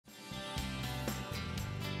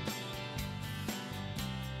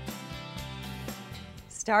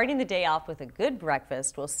Starting the day off with a good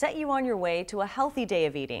breakfast will set you on your way to a healthy day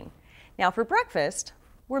of eating. Now for breakfast,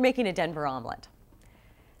 we're making a Denver omelet.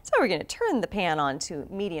 So we're going to turn the pan on to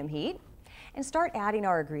medium heat and start adding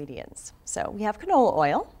our ingredients. So we have canola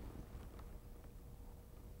oil,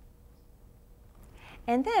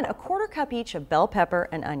 and then a 1/4 cup each of bell pepper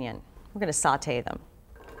and onion. We're going to saute them.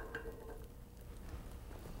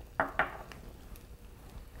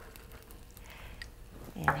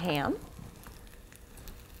 And ham.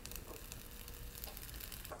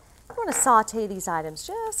 I want to saute these items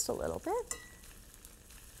just a little bit.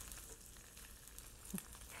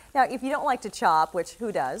 Now, if you don't like to chop, which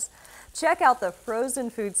who does, check out the frozen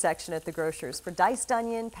food section at the grocer's for diced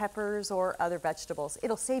onion, peppers, or other vegetables.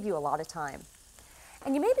 It'll save you a lot of time.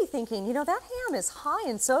 And you may be thinking, you know, that ham is high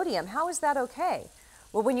in sodium. How is that okay?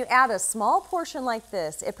 Well, when you add a small portion like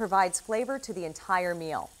this, it provides flavor to the entire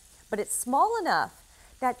meal. But it's small enough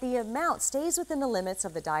that the amount stays within the limits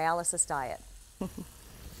of the dialysis diet.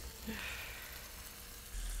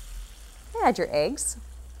 Add your eggs.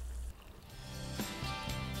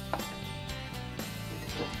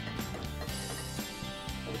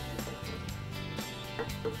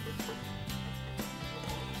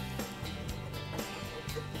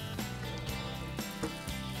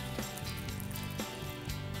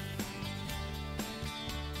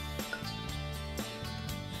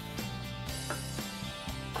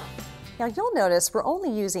 Now you'll notice we're only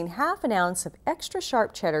using 1/2 ounce of extra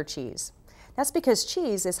sharp cheddar cheese. That's because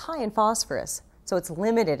cheese is high in phosphorus, so it's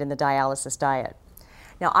limited in the dialysis diet.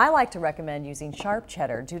 Now I like to recommend using sharp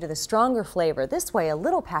cheddar due to the stronger flavor. This way a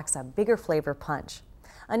little packs a bigger flavor punch.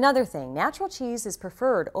 Another thing, natural cheese is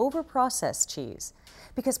preferred over processed cheese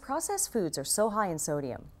because processed foods are so high in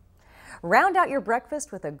sodium. Round out your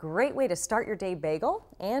breakfast with a great way to start your day bagel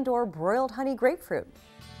and/or broiled honey grapefruit.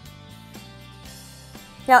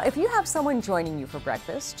 Now, if you have someone joining you for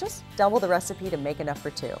breakfast, just double the recipe to make enough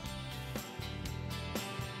for 2.